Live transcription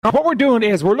Now, what we're doing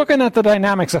is we're looking at the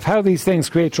dynamics of how these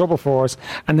things create trouble for us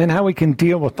and then how we can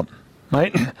deal with them.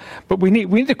 Right? But we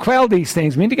need to quell these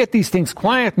things. We need to get these things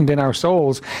quietened in our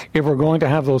souls if we're going to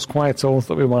have those quiet souls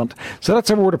that we want. So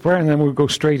that's our word of prayer, and then we'll go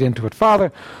straight into it.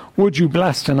 Father, would you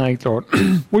bless tonight, Lord?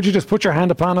 Would you just put your hand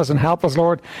upon us and help us,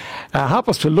 Lord? Help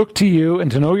us to look to you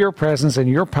and to know your presence and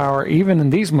your power even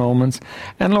in these moments.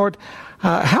 And Lord,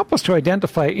 help us to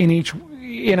identify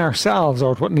in ourselves,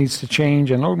 Lord, what needs to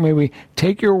change. And Lord, may we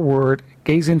take your word,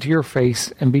 gaze into your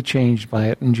face, and be changed by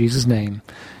it. In Jesus' name,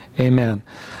 amen.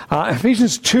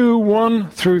 Ephesians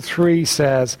 2:1-3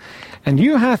 says, "And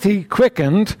you hath he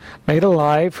quickened, made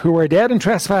alive, who were dead in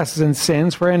trespasses and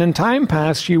sins, wherein in time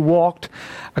past ye walked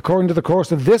according to the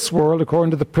course of this world,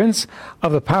 according to the prince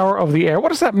of the power of the air." What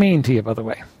does that mean to you, by the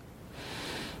way?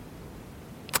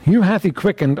 You hath he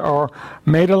quickened, or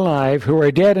made alive, who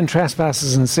were dead in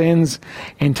trespasses and sins.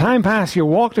 In time past you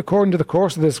walked according to the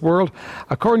course of this world,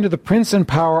 according to the prince and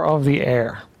power of the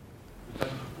air.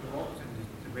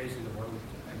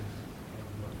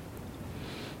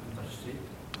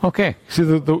 Okay,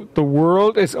 so the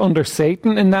world is under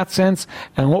Satan in that sense,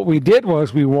 and what we did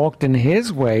was we walked in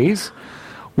his ways.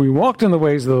 We walked in the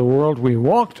ways of the world. We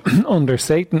walked under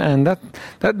Satan, and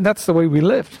that's the way we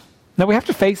lived. Now we have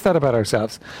to face that about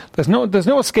ourselves. There's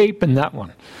no escape in that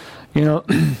one. You know,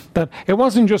 that it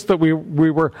wasn't just that we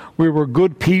were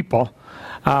good people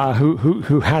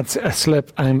who had a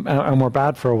slip and were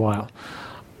bad for a while.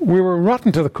 We were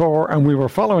rotten to the core, and we were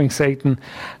following Satan,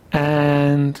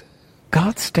 and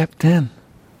God stepped in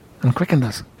and quickened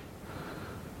us.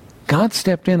 God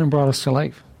stepped in and brought us to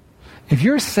life. If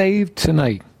you're saved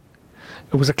tonight,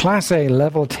 it was a Class A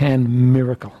Level 10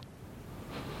 miracle.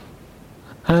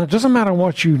 And it doesn't matter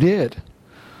what you did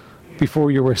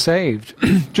before you were saved.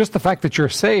 Just the fact that you're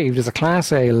saved is a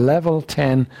Class A Level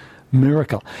 10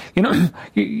 miracle. You know,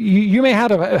 you may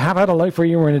have had a life where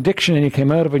you were in addiction and you came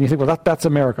out of it and you think, well, that's a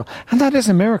miracle. And that is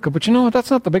a miracle. But you know what?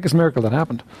 That's not the biggest miracle that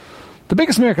happened. The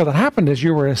biggest miracle that happened is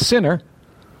you were a sinner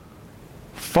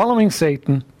following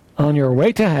Satan on your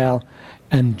way to hell,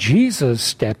 and Jesus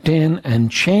stepped in and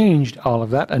changed all of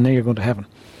that, and now you're going to heaven.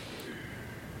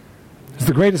 It's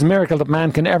the greatest miracle that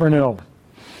man can ever know,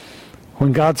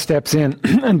 when God steps in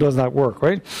and does that work,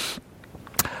 right?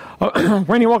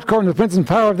 When he walked according to the prince and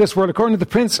power of this world, according to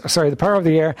the power of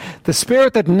the air, the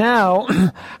spirit that now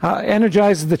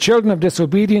energizes the children of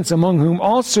disobedience, among whom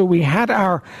also we had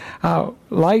our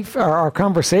life, our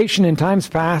conversation in times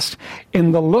past,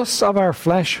 in the lusts of our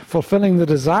flesh, fulfilling the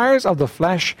desires of the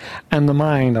flesh and the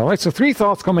mind. All right, so three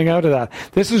thoughts coming out of that.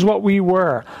 This is what we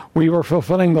were. We were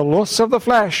fulfilling the lusts of the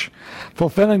flesh,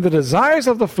 fulfilling the desires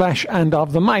of the flesh and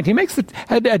of the mind. He makes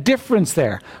a difference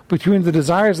there between the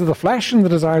desires of the flesh and the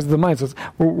desires of the mind. So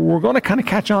we're going to kind of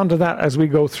catch on to that as we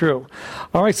go through.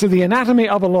 All right, so the anatomy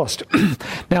of a lust.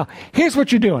 Now, here's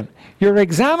what you're doing. You're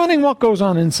examining what goes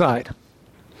on inside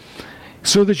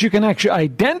so that you can actually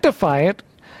identify it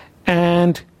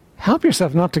and help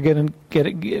yourself not to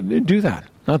do that,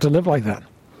 not to live like that.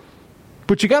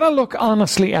 But you got to look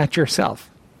honestly at yourself.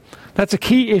 That's a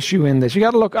key issue in this. You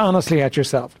got to look honestly at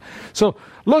yourself. So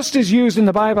lust is used in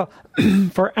the Bible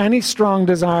for any strong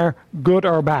desire, good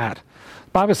or bad.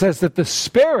 The Bible says that the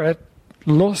Spirit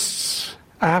lusts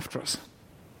after us.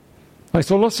 Right,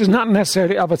 so lust is not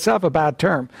necessarily of itself a bad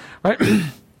term, right?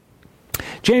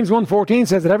 James 1:14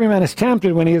 says that every man is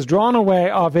tempted when he is drawn away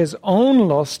of his own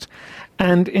lust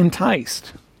and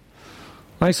enticed.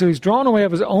 Right, so he's drawn away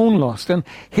of his own lust. And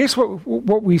here's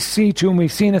what we see too, and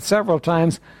we've seen it several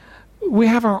times. We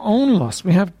have our own lust.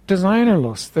 We have designer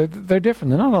lusts. They're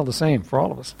different. They're not all the same for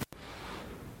all of us.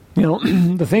 You know,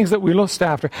 the things that we lust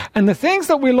after. And the things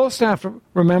that we lust after,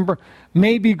 remember,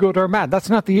 may be good or bad. That's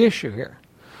not the issue here.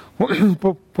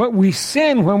 But we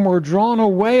sin when we're drawn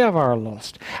away of our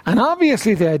lust. And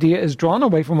obviously the idea is drawn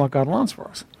away from what God wants for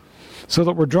us. So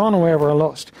that we're drawn away of our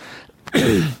lust.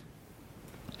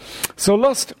 So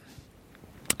lust,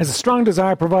 as a strong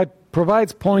desire,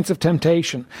 provides points of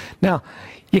temptation. Now,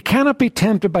 you cannot be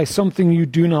tempted by something you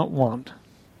do not want.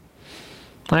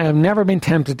 I have never been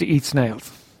tempted to eat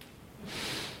snails.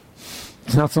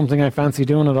 It's not something I fancy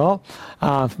doing at all.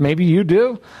 Maybe you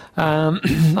do.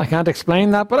 I can't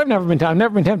explain that, but I've never been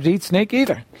tempted to eat snake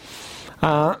either.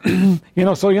 So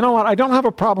you know what? I don't have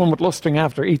a problem with lusting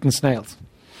after eating snails.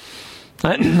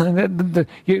 What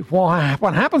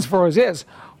happens for us is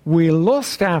we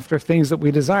lust after things that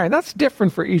we desire. That's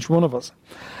different for each one of us.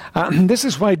 This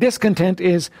is why discontent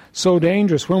is so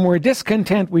dangerous. When we're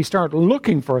discontent, we start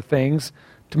looking for things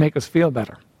to make us feel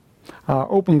better.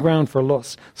 Open ground for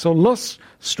lust. So lust,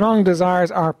 strong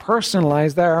desires are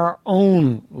personalized. They're our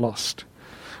own lust.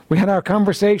 We had our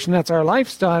conversation, that's our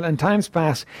lifestyle, and times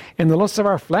pass in the lusts of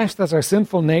our flesh, that's our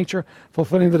sinful nature,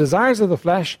 fulfilling the desires of the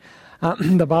flesh,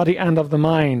 the body, and of the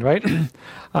mind, right?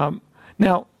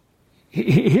 Now,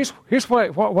 here's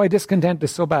why discontent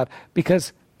is so bad.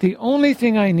 Because the only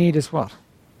thing I need is what?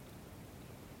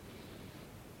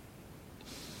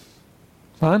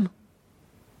 Fun?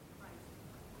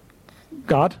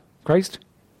 God? Christ?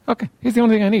 Okay, he's the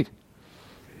only thing I need.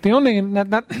 The only thing,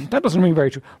 that doesn't ring very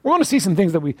true. We're going to see some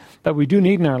things that we do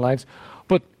need in our lives.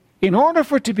 But in order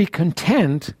for it to be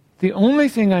content, the only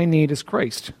thing I need is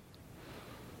Christ.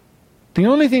 The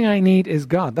only thing I need is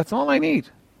God. That's all I need.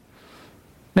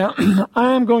 Now,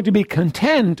 I'm going to be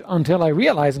content until I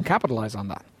realize and capitalize on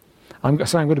that. I'm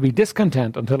going to be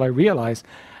discontent until I realize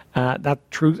that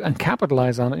truth and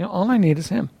capitalize on it. All I need is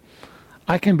Him.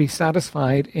 I can be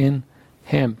satisfied in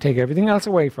Him. Take everything else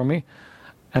away from me,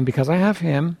 and because I have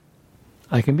Him,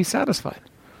 I can be satisfied.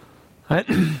 Right?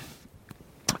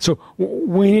 So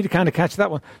we need to kind of catch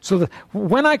that one. So that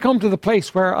when I come to the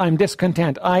place where I'm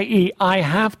discontent, i.e., I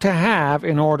have to have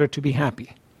in order to be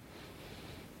happy.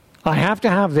 I have to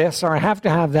have this, or I have to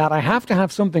have that. I have to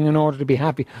have something in order to be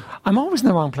happy. I'm always in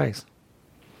the wrong place.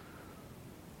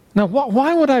 Now,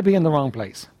 why would I be in the wrong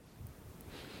place?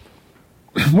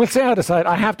 We'll say I decide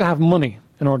I have to have money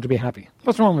in order to be happy.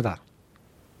 What's wrong with that?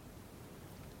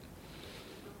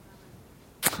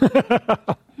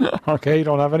 Okay, you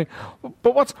don't have any.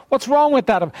 But what's wrong with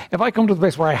that? If I come to the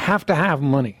place where I have to have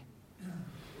money?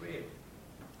 Greed.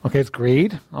 Okay, it's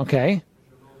greed. Okay.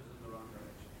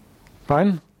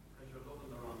 Pardon?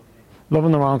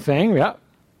 Loving the wrong thing, yeah.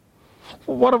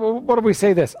 What do we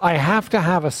say this? I have to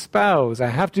have a spouse. I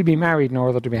have to be married in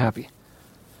order to be happy.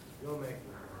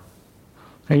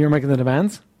 You're making the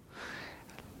demands?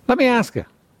 Let me ask you,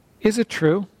 is it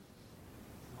true?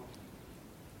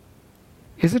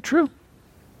 Is it true?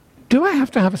 Do I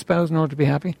have to have a spouse in order to be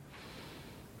happy?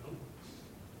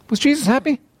 Was Jesus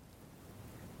happy?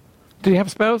 Did he have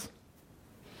a spouse?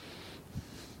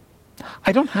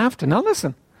 I don't have to. Now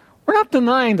listen, we're not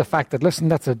denying the fact that, listen,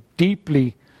 that's a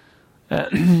deeply,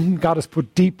 God has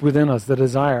put deep within us the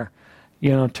desire,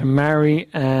 to marry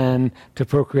and to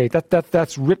procreate.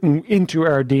 That's written into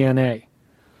our DNA,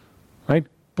 right?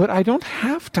 But I don't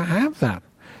have to have that.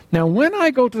 Now, when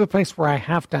I go to the place where I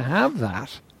have to have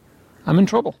that, I'm in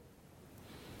trouble.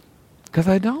 Because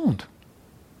I don't.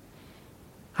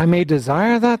 I may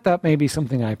desire that. That may be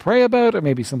something I pray about. It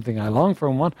may be something I long for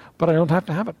and want, but I don't have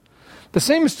to have it. The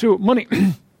same is true of money.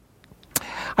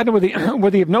 I don't know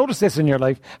whether you've noticed this in your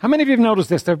life. How many of you have noticed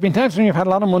this? There have been times when you've had a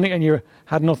lot of money and you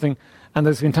had nothing, and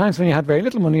there's been times when you had very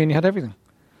little money and you had everything.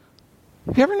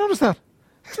 Have you ever noticed that?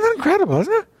 Isn't that incredible,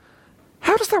 isn't it?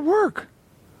 How does that work?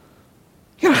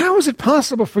 How is it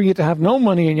possible for you to have no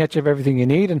money and yet you have everything you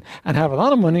need, and have a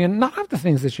lot of money and not have the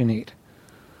things that you need?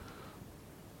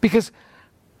 Because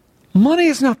money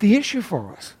is not the issue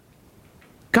for us.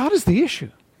 God is the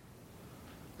issue.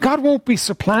 God won't be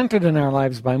supplanted in our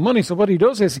lives by money. So what he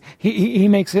does is he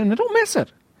makes it, and don't miss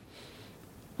it.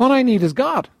 What I need is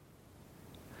God.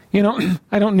 You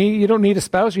don't need a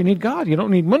spouse, you need God. You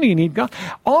don't need money, you need God.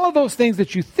 All of those things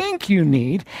that you think you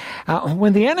need,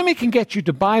 when the enemy can get you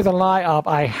to buy the lie of,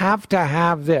 I have to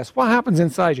have this, what happens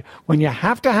inside you? When you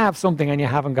have to have something and you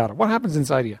haven't got it, what happens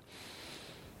inside you?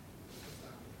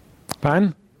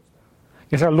 Pardon?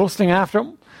 You start lusting after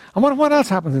them. And what else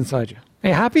happens inside you? Are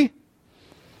you happy?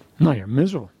 No, you're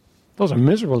miserable. Those are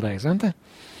miserable days, aren't they?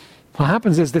 What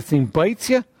happens is this thing bites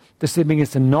you. This thing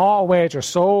begins to gnaw away at your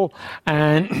soul,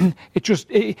 and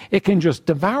it can just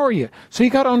devour you. So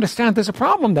you got to understand there's a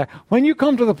problem there. When you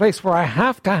come to the place where I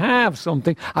have to have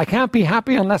something, I can't be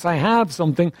happy unless I have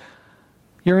something,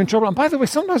 you're in trouble. And by the way,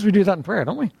 sometimes we do that in prayer,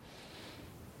 don't we?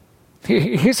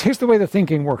 Here's the way the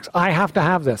thinking works. I have to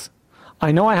have this.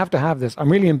 I know I have to have this.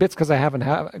 I'm really in bits because I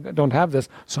don't have this.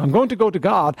 So I'm going to go to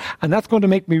God, and that's going to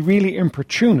make me really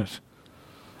importunate.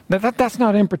 Now that's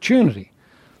not importunity.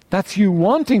 That's you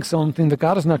wanting something that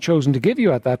God has not chosen to give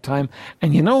you at that time.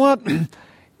 And you know what?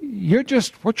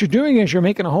 What you're doing is you're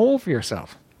making a hole for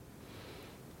yourself.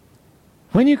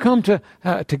 When you come to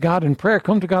God in prayer,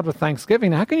 come to God with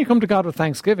thanksgiving. How can you come to God with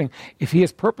thanksgiving if He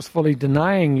is purposefully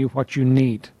denying you what you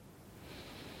need?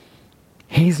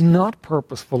 He's not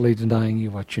purposefully denying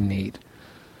you what you need.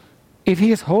 If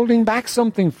He is holding back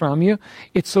something from you,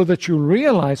 it's so that you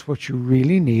realize what you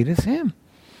really need is Him.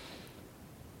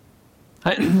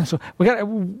 So we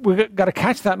got to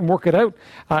catch that and work it out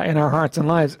in our hearts and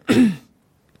lives.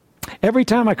 Every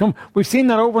time I come, we've seen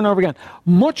that over and over again.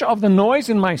 Much of the noise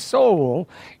in my soul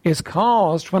is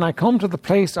caused when I come to the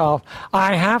place of,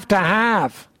 I have to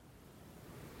have.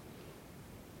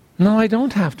 No, I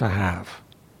don't have to have.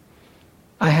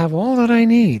 I have all that I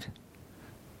need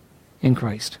in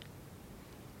Christ.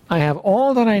 I have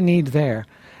all that I need there.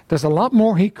 There's a lot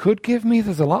more he could give me.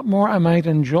 There's a lot more I might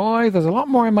enjoy. There's a lot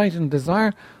more I might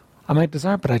desire,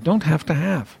 but I don't have to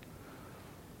have.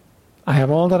 I have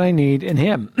all that I need in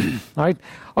him. Right?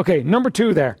 Okay, number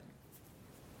 2 there.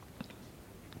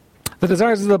 The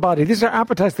desires of the body. These are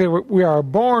appetites that we are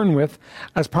born with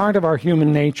as part of our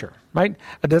human nature. Right?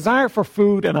 A desire for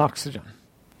food and oxygen.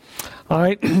 All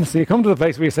right? So you come to the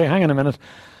place where you say, hang on a minute,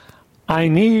 I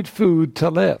need food to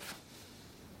live.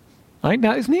 Right?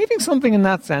 Now, is needing something in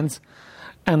that sense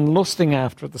and lusting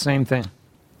after it the same thing?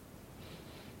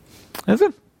 Is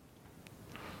it?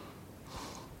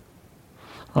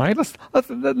 All right,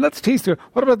 let's tease through.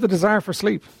 What about the desire for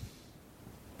sleep?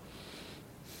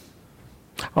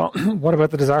 Well, what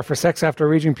about the desire for sex after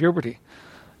reaching puberty?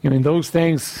 I mean, those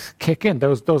things kick in.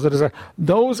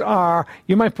 Those are,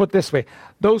 you might put this way,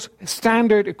 those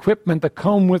standard equipment that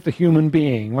come with the human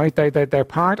being, right? They're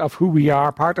part of who we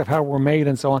are, part of how we're made,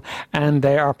 and so on, and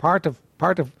they are part of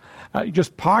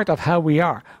how we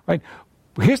are, right?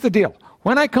 Here's the deal: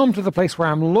 when I come to the place where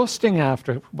I'm lusting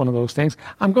after one of those things,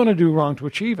 I'm going to do wrong to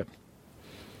achieve it.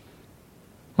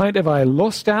 Right? If I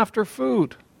lust after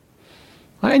food,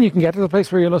 and you can get to the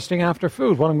place where you're lusting after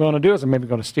food, what I'm going to do is I'm maybe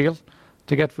going to steal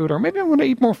to get food, or maybe I'm going to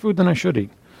eat more food than I should eat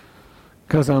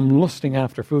because I'm lusting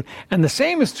after food. And the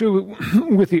same is true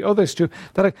with the others too.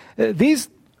 That these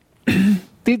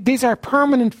are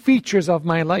permanent features of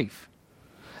my life.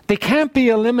 They can't be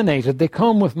eliminated. They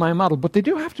come with my model, but they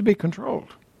do have to be controlled.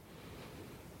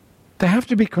 They have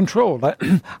to be controlled.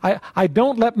 I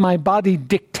don't let my body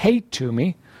dictate to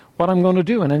me what I'm going to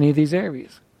do in any of these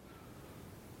areas.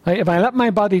 If I let my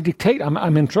body dictate,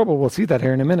 I'm in trouble. We'll see that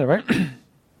here in a minute, right?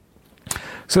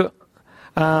 So,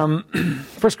 1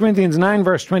 Corinthians 9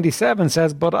 verse 27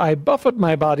 says, "But I buffet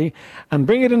my body and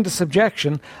bring it into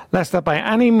subjection, lest that by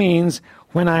any means,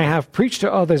 when I have preached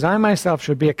to others, I myself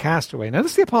should be a castaway." Now,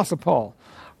 this is the Apostle Paul,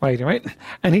 right?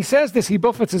 And he says this, he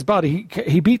buffets his body,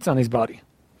 he beats on his body.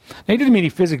 Now, he didn't mean he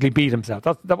physically beat himself.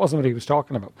 That wasn't what he was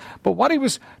talking about. But what he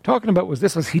was talking about was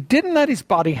he didn't let his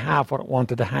body have what it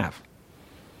wanted to have.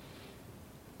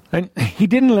 And he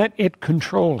didn't let it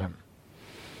control him.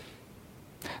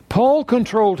 Paul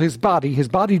controlled his body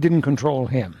didn't control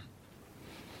him.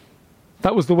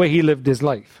 That was the way he lived his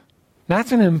life.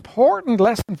 That's an important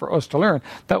lesson for us to learn,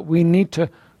 that we need to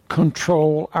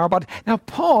control our body. Now,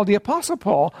 Paul, the Apostle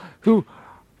Paul, who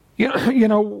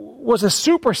was a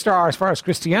superstar as far as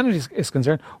Christianity is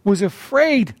concerned, was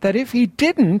afraid that if he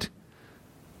didn't,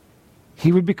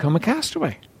 he would become a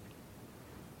castaway.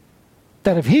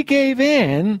 That if he gave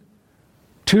in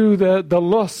to the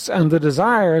lusts and the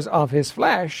desires of his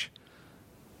flesh,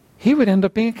 he would end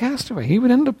up being a castaway. He would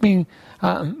end up being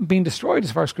destroyed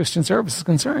as far as Christian service is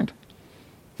concerned.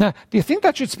 Now, do you think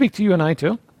that should speak to you and I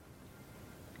too?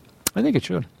 I think it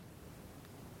should.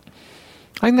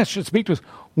 I think that should speak to us.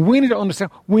 We need to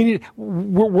understand.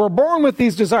 We're born with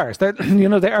these desires. That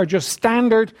they are just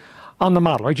standard on the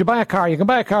model. Right? You buy a car, you can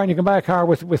buy a car, and you can buy a car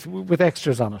with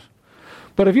extras on it.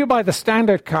 But if you buy the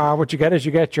standard car, what you get is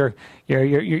your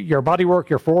bodywork,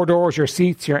 your 4 doors, your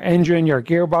seats, your engine, your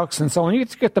gearbox, and so on. You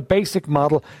get the basic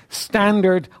model,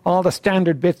 standard, all the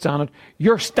standard bits on it.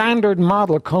 Your standard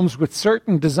model comes with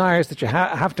certain desires that you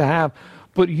have to have,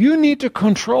 but you need to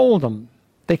control them.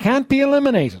 They can't be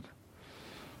eliminated.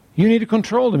 You need to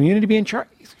control them. You need to be in charge.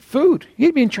 Food. You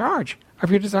need to be in charge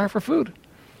of your desire for food.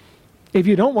 If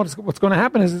you don't, what's going to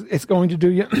happen is it's going to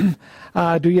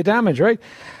do you damage, right?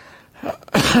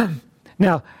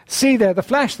 Now, see there, the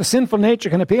flesh, the sinful nature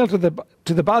can appeal to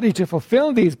the body to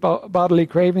fulfill these bodily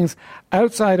cravings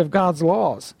outside of God's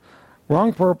laws.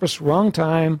 Wrong purpose, wrong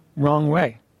time, wrong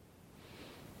way.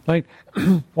 Like,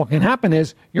 what can happen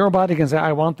is your body can say,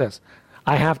 I want this.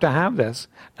 I have to have this.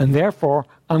 And therefore,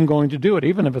 I'm going to do it,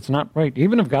 even if it's not right.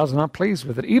 Even if God's not pleased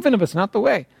with it. Even if it's not the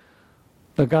way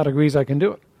that God agrees I can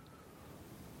do it.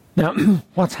 Now,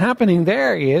 what's happening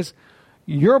there is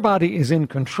your body is in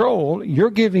control, you're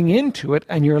giving into it,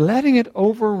 and you're letting it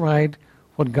override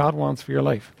what God wants for your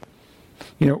life.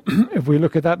 If we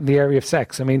look at that in the area of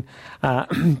sex, I mean,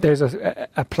 there's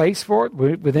a place for it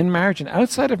within marriage, and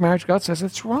outside of marriage, God says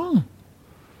it's wrong.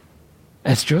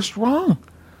 It's just wrong.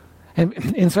 And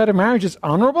inside of marriage, it's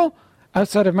honorable.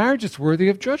 Outside of marriage, it's worthy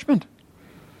of judgment.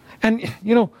 And,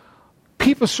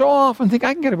 people so often think,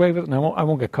 I can get away with it, and I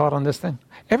won't get caught on this thing.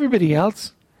 Everybody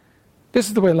else, this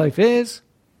is the way life is.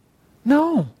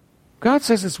 No. God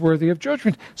says it's worthy of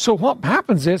judgment. So what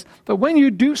happens is that when you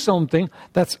do something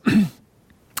that's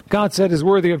God said is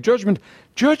worthy of judgment,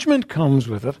 judgment comes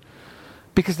with it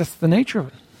because that's the nature of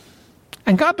it.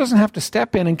 And God doesn't have to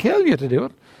step in and kill you to do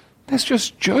it. There's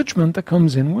just judgment that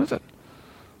comes in with it.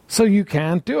 So you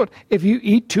can't do it. If you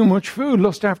eat too much food,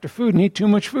 lust after food, and eat too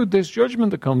much food, there's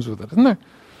judgment that comes with it, isn't there?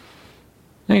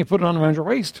 And you put it on around your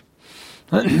waist.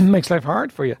 It makes life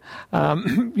hard for you.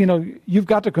 You've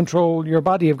got to control your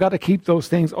body. You've got to keep those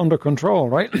things under control,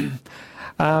 right?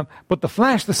 But the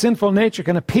flesh, the sinful nature,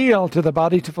 can appeal to the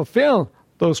body to fulfill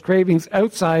those cravings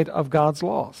outside of God's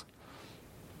laws.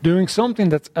 Doing something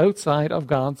that's outside of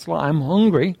God's law. I'm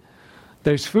hungry.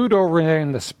 There's food over there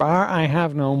in the spar. I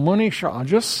have no money. Sure, I'll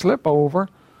just slip over.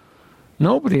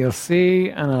 Nobody will see,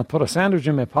 and I'll put a sandwich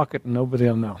in my pocket and nobody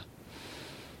will know.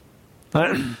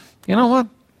 You know what?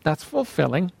 That's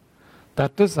fulfilling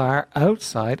that desire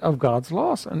outside of God's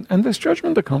laws. And there's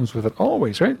judgment that comes with it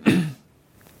always, right?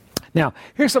 Now,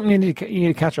 here's something you need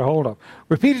to catch a hold of.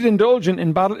 Repeated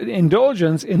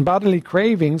indulgence in bodily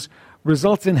cravings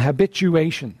results in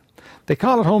habituation. They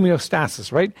call it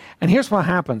homeostasis, right? And here's what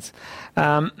happens.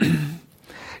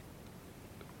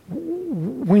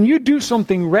 When you do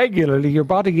something regularly, your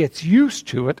body gets used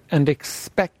to it and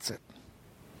expects it.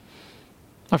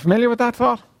 Are you familiar with that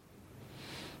thought?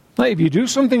 Now, if you do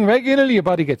something regularly, your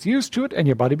body gets used to it and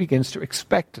your body begins to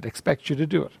expect it, expects you to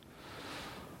do it.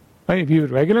 Right? If you eat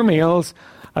regular meals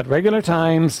at regular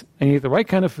times and you eat the right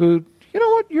kind of food, you know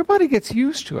what? Your body gets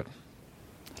used to it.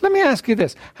 Let me ask you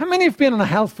this. How many have been on a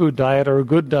health food diet or a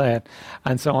good diet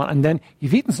and so on, and then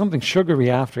you've eaten something sugary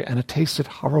after and it tasted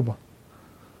horrible?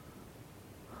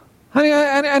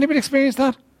 Anybody experienced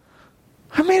that?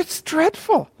 I mean, it's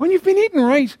dreadful. When you've been eating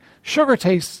right, sugar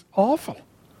tastes awful.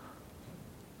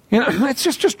 It's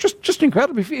just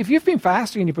incredible. If you've been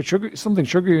fasting and you put something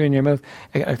sugary in your mouth,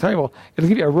 I tell you what, it'll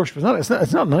give you a rush, but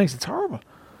it's not nice. It's horrible.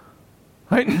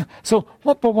 Right? So,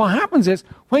 what happens is,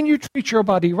 when you treat your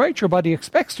body right, your body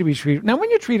expects to be treated. Now, when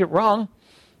you treat it wrong,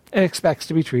 it expects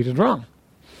to be treated wrong.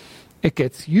 It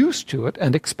gets used to it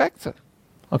and expects it.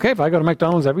 Okay, if I go to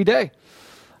McDonald's every day,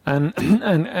 and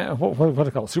what do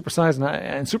they call it?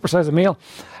 Supersize a meal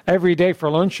every day for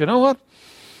lunch, you know what?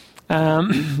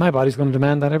 My body's going to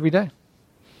demand that every day.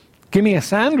 Give me a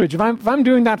sandwich. If I'm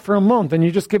doing that for a month and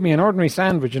you just give me an ordinary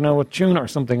sandwich, with tuna or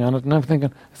something on it, and I'm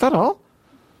thinking, is that all?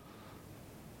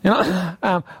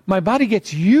 My body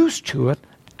gets used to it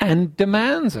and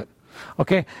demands it.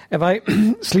 Okay, if I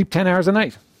sleep 10 hours a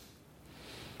night,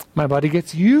 my body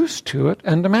gets used to it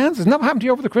and demands it. Isn't that what happened to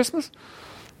you over the Christmas?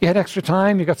 You had extra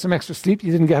time, you got some extra sleep,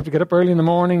 you didn't have to get up early in the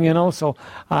morning, so,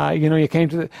 you came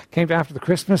to after the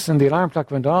Christmas and the alarm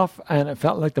clock went off and it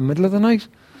felt like the middle of the night.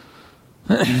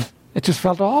 It just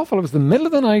felt awful. It was the middle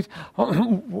of the night.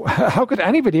 How could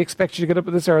anybody expect you to get up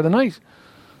at this hour of the night?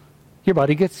 Your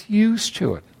body gets used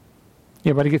to it.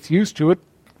 Your body gets used to it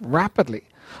rapidly.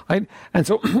 Right? And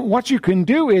so what you can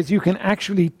do is you can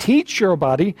actually teach your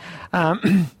body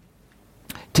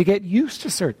to get used to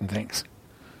certain things.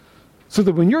 So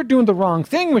that when you're doing the wrong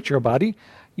thing with your body,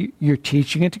 you're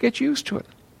teaching it to get used to it.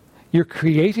 You're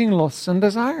creating lusts and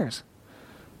desires.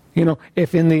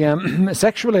 If in the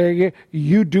sexual area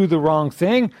you do the wrong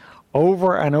thing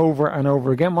over and over and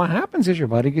over again, what happens is your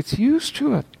body gets used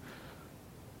to it.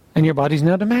 And your body's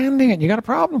now demanding it. You got a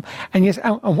problem. And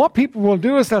what people will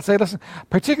do is they'll say, listen,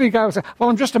 particularly guys will say, well,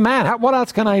 I'm just a man. What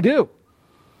else can I do?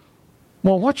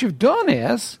 Well, what you've done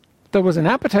is, there was an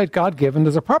appetite God given.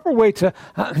 There's a proper way to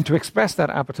express that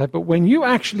appetite. But when you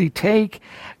actually take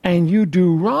and you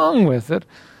do wrong with it,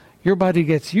 your body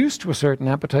gets used to a certain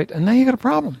appetite, and now you got a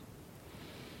problem.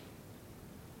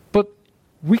 But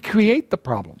we create the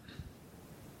problem.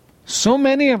 So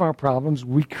many of our problems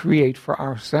we create for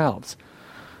ourselves.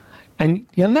 And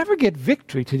you'll never get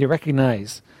victory till you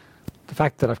recognize the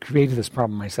fact that I've created this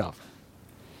problem myself.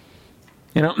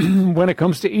 When it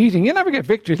comes to eating, you never get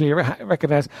victory till you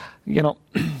recognize,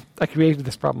 I created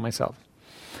this problem myself.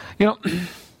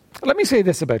 Let me say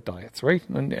this about diets, right?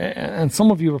 And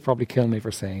some of you will probably kill me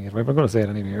for saying it, right? But I'm going to say it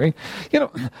anyway, right?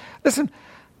 Listen,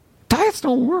 diets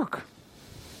don't work.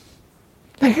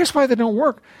 Now, here's why they don't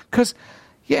work. Because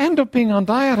you end up being on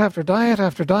diet after diet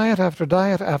after diet after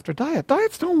diet after diet.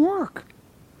 Diets don't work.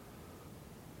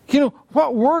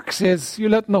 What works is you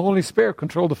letting the Holy Spirit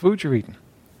control the food you're eating.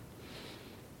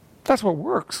 That's what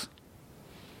works.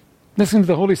 Listening to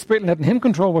the Holy Spirit and letting Him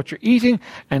control what you're eating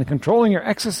and controlling your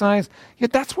exercise,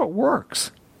 that's what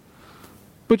works.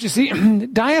 But you see,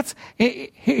 diets,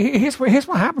 here's what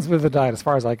happens with the diet, as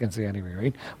far as I can see anyway,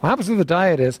 right? What happens with the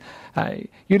diet is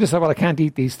you decide, well, I can't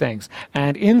eat these things.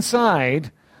 And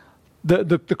inside,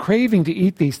 the craving to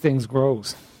eat these things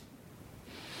grows.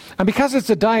 And because it's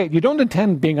a diet, you don't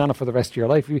intend being on it for the rest of your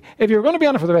life. If you're going to be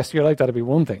on it for the rest of your life, that'd be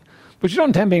one thing. But you don't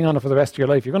intend being on it for the rest of your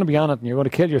life. You're going to be on it and you're going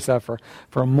to kill yourself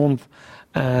for a month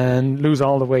and lose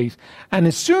all the weight. And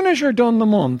as soon as you're done the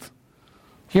month,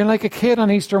 you're like a kid on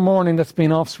Easter morning that's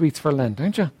been off sweets for Lent,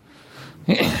 aren't you?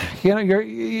 You know,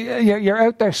 you're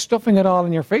out there stuffing it all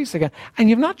in your face again, and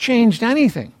you've not changed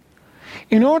anything.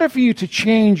 In order for you to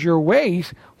change your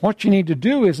weight, what you need to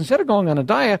do is, instead of going on a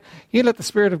diet, you let the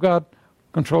Spirit of God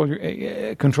control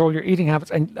your eating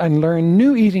habits and learn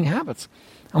new eating habits.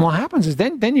 And what happens is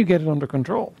then you get it under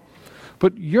control.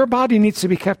 But your body needs to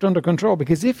be kept under control,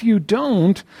 because if you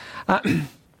don't,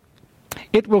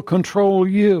 it will control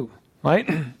you, right?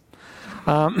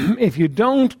 If you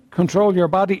don't control your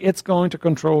body, it's going to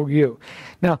control you.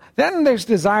 Now, then there's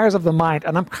desires of the mind,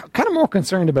 and I'm kind of more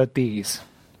concerned about these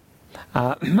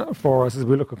for us as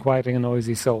we look at quieting a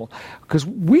noisy soul. Because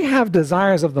we have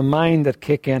desires of the mind that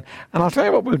kick in, and I'll tell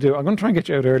you what we'll do. I'm going to try and get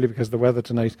you out early because of the weather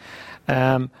tonight.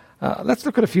 Let's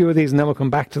look at a few of these, and then we'll come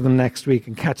back to them next week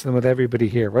and catch them with everybody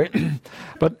here, right?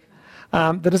 But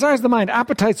the desires of the mind,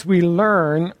 appetites we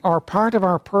learn, are part of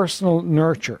our personal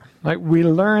nurture. Right? We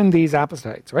learn these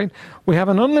appetites, right? We have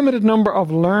an unlimited number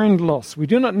of learned lusts. They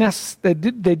do not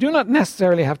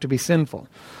necessarily have to be sinful,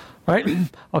 right?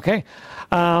 Okay?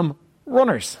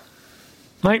 Runners,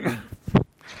 right?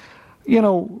 You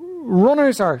know,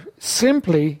 runners are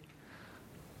simply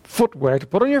footwear to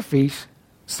put on your feet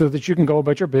so that you can go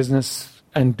about your business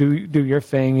and do your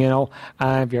thing, you know.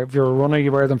 If you're a runner,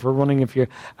 you wear them for running. If you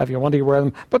want to, you wear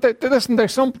them. But they're just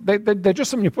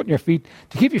something you put in your feet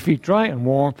to keep your feet dry and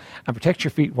warm and protect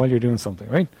your feet while you're doing something,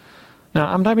 right? Now,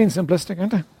 I'm not being simplistic,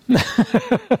 aren't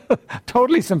I?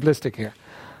 Totally simplistic here.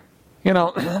 You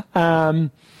know,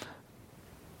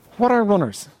 what are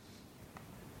runners?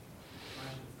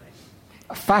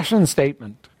 A fashion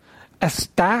statement, a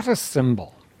status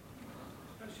symbol.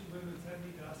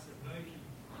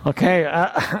 Okay,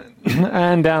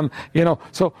 and you know,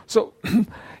 so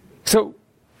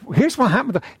here's what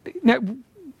happened. Now,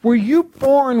 were you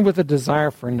born with a desire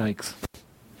for Nikes?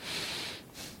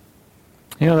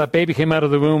 You know, that baby came out of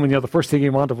the womb, and you know the first thing he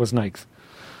wanted was Nikes.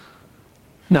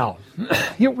 No,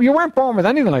 you weren't born with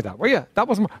anything like that, were you? That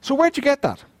wasn't. So where'd you get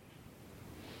that?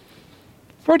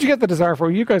 Where'd you get the desire for?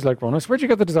 You guys like runners. Where'd you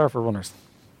get the desire for runners?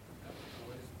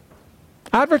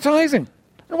 Advertising.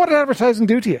 And what did advertising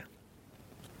do to you?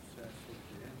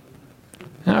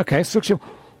 Okay, sucks you.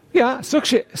 Yeah,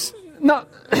 sucks you. No,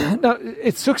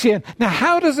 it sucks you in. Now,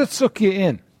 how does it suck you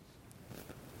in?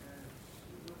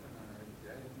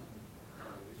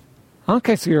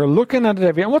 Okay, so you're looking at it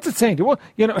every. And what's it saying to you? Well,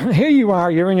 you know, here you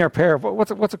are. You're in your pair.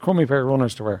 What's a crummy pair of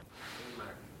runners to wear?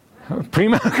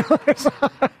 Primark colours.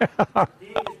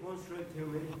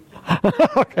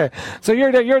 Okay, so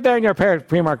you're there in your pair of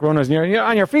Primark runners,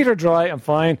 and your feet are dry and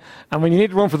fine. And when you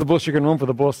need to run for the bus, you can run for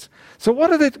the bus. So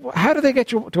how do they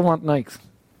get you to want Nikes?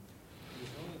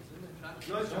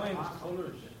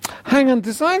 Hang on,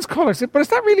 designs, colours. But is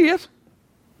that really it?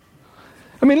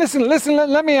 I mean, listen.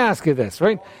 Let me ask you this,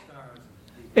 right?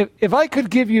 If I could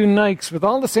give you Nikes with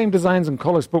all the same designs and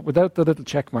colours, but without the little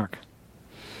check mark,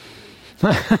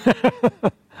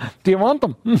 do you want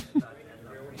them?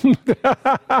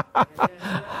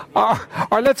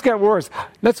 or let's get worse.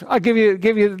 I'll give you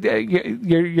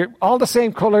your all the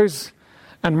same colours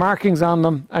and markings on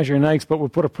them as your Nikes, but we'll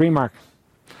put a Primark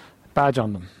badge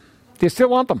on them. Do you still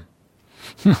want them?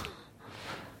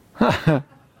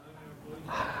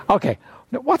 Okay.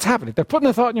 Now, what's happening? They're putting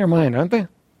a thought in your mind, aren't they?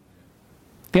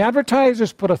 The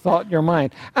advertisers put a thought in your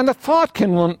mind, and the thought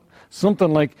can run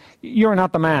something like, "You're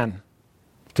not the man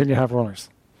till you have runners.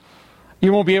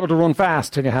 You won't be able to run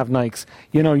fast till you have Nikes.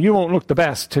 You know, you won't look the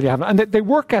best till you have..." And they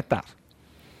work at that.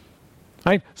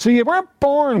 Right? So you weren't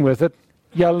born with it,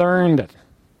 you learned it.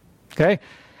 Okay?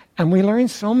 And we learn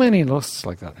so many lusts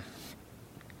like that.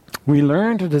 We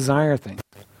learn to desire things.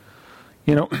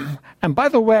 You know, and by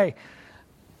the way,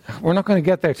 we're not going to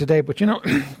get there today, but you know,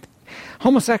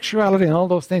 homosexuality and all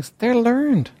those things, they're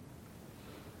learned.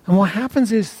 And what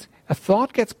happens is a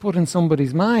thought gets put in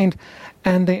somebody's mind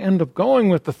and they end up going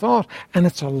with the thought, and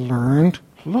it's a learned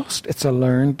lust. It's a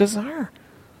learned desire.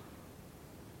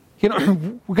 You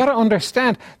know, we've got to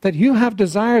understand that you have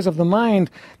desires of the mind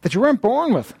that you weren't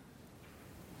born with.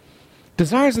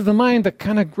 Desires of the mind that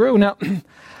kind of grew. Now,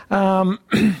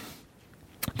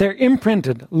 they're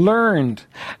imprinted, learned.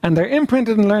 And they're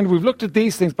imprinted and learned. We've looked at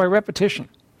these things by repetition.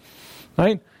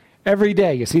 Right? Every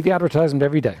day. You see the advertisement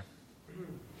every day.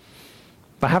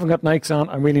 If I haven't got Nikes on,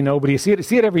 I really know. But you see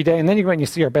it every day. And then you go and you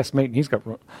see our best mate and he's got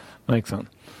Nikes on.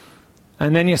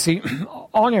 And then you see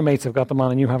all your mates have got them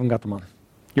on and you haven't got them on.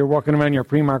 You're walking around your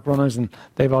Primark runners and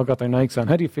they've all got their Nikes on.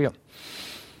 How do you feel?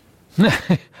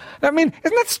 I mean,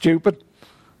 isn't that stupid?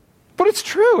 But it's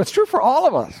true. It's true for all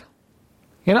of us.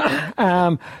 You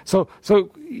know, so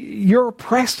you're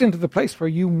pressed into the place where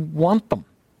you want them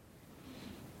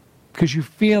because you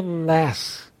feel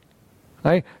less,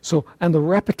 right? So, and the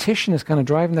repetition is kind of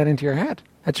driving that into your head,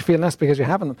 that you feel less because you're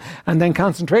having them. And then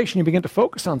concentration, you begin to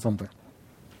focus on something.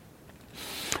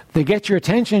 They get your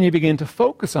attention and you begin to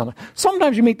focus on it.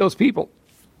 Sometimes you meet those people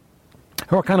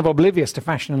who are kind of oblivious to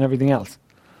fashion and everything else,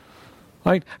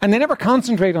 right? And they never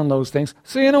concentrate on those things.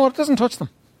 So you know what? It doesn't touch them.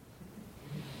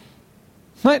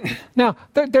 Right? Now,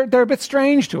 they're a bit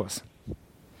strange to us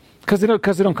because they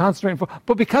don't concentrate.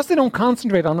 But because they don't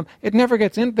concentrate on them, it never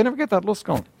gets in. They never get that lust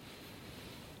going.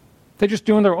 They're just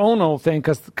doing their own old thing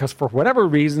because for whatever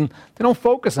reason, they don't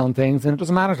focus on things and it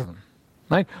doesn't matter to them.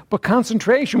 Right? But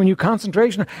concentration, when you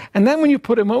concentration, and then when you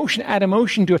put emotion, add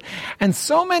emotion to it. And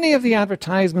so many of the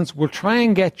advertisements will try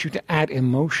and get you to add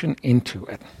emotion into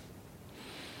it.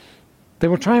 They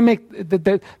will try and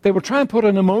they will try and put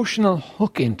an emotional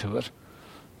hook into it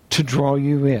to draw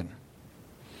you in.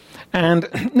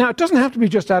 And now it doesn't have to be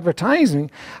just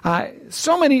advertising.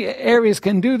 So many areas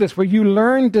can do this where you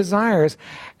learn desires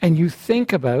and you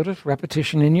think about it,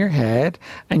 repetition in your head,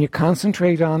 and you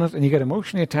concentrate on it and you get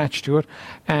emotionally attached to it,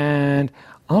 and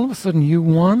all of a sudden you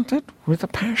want it with a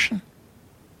passion.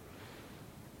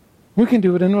 We can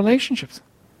do it in relationships.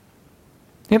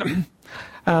 You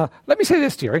know, let me say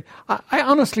this to you. Right? I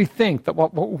honestly think that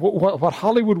what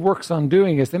Hollywood works on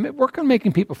doing is they work on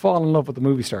making people fall in love with the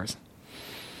movie stars.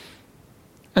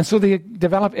 And so they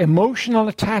develop emotional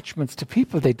attachments to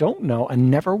people they don't know and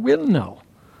never will know.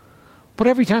 But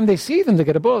every time they see them, they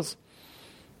get a buzz.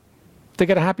 They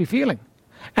get a happy feeling.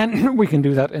 And we can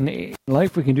do that in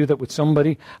life. We can do that with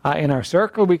somebody in our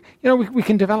circle. We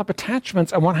can develop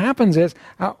attachments. And what happens is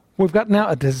we've got now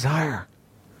a desire,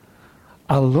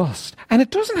 a lust. And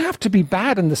it doesn't have to be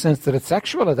bad in the sense that it's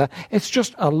sexual or that. It's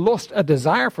just a lust, a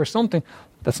desire for something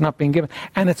that's not being given.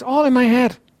 And it's all in my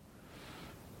head.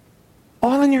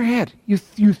 All in your head. You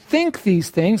think these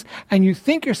things, and you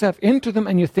think yourself into them,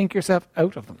 and you think yourself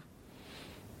out of them.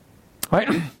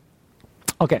 Right?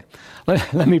 Okay,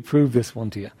 let me prove this one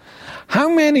to you. How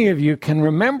many of you can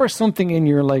remember something in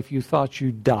your life you thought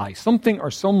you'd die? Something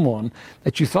or someone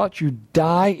that you thought you'd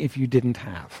die if you didn't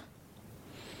have?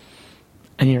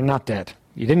 And you're not dead.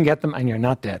 You didn't get them, and you're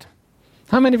not dead.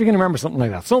 How many of you can remember something like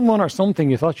that? Someone or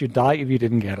something you thought you'd die if you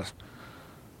didn't get it?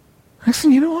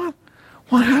 Listen, you know what?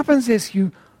 What happens is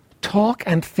you talk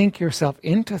and think yourself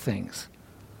into things.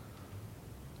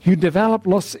 You develop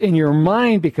lusts in your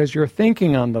mind because you're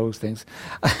thinking on those things.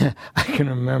 I can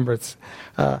remember it's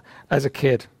as a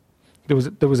kid, there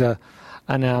was a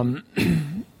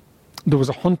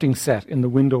hunting set in the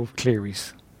window of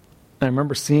Cleary's. I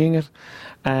remember seeing it,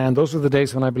 and those were the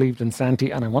days when I believed in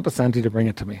Santi, and I wanted Santi to bring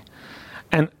it to me.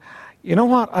 And you know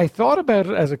what? I thought about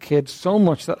it as a kid so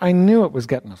much that I knew it was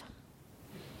getting it.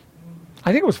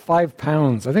 I think it was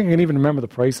 £5. I think I can even remember the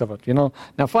price of it, you know.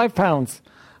 Now, £5,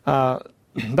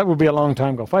 that would be a long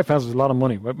time ago. £5 was a lot of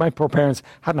money. But my poor parents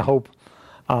hadn't a hope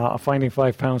of finding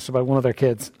 £5 to buy one of their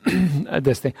kids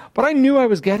this thing. But I knew I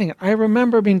was getting it. I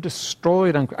remember being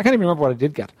destroyed. I can't even remember what I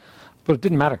did get, but it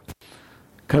didn't matter.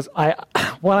 Because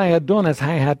what I had done is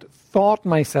I had thought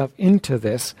myself into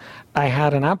this. I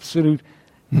had an absolute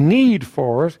need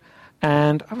for it,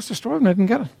 and I was destroyed when I didn't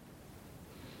get it.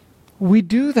 We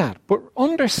do that, but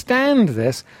understand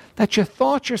this, that you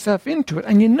thought yourself into it.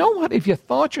 And you know what? If you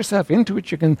thought yourself into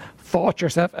it, you can thought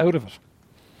yourself out of it.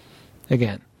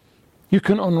 Again, you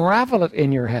can unravel it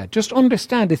in your head. Just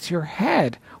understand it's your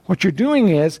head. What you're doing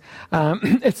is,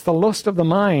 it's the lust of the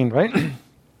mind, right?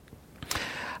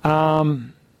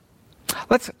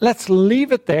 Let's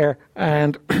leave it there,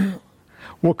 and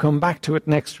we'll come back to it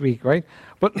next week, right?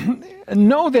 But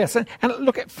know this, and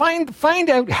look, find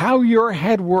out how your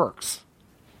head works.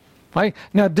 Right?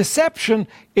 Now, deception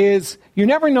is, you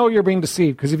never know you're being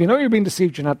deceived, because if you know you're being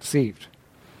deceived, you're not deceived.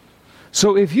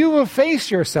 So if you will face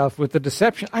yourself with the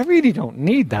deception, I really don't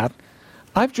need that.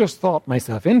 I've just thought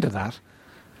myself into that.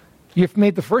 You've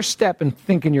made the first step in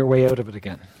thinking your way out of it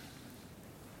again.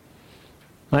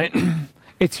 Right?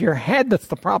 It's your head that's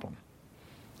the problem.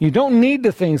 You don't need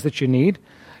the things that you need.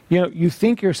 You know, you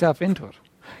think yourself into it.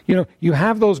 You know, you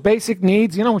have those basic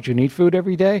needs. You know what? You need food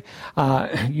every day.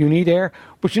 You need air.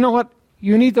 But you know what?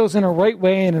 You need those in a right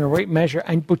way and in a right measure.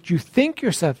 But you think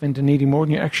yourself into needing more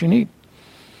than you actually need.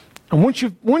 And once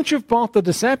you've bought the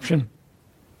deception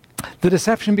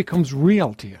becomes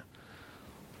real to you.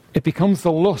 It becomes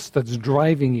the lust that's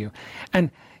driving you.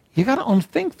 And you got to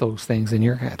unthink those things in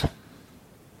your head.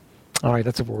 All right,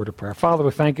 that's a word of prayer. Father,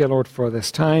 we thank you, Lord, for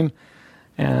this time.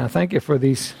 Thank you for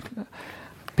these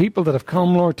people that have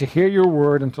come, Lord, to hear your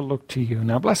word and to look to you.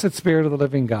 Now, blessed Spirit of the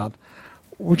living God,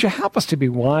 would you help us to be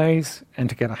wise and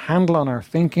to get a handle on our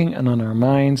thinking and on our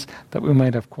minds, that we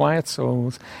might have quiet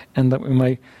souls and that we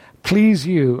might please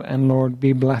you and, Lord,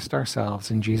 be blessed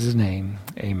ourselves. In Jesus' name,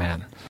 amen.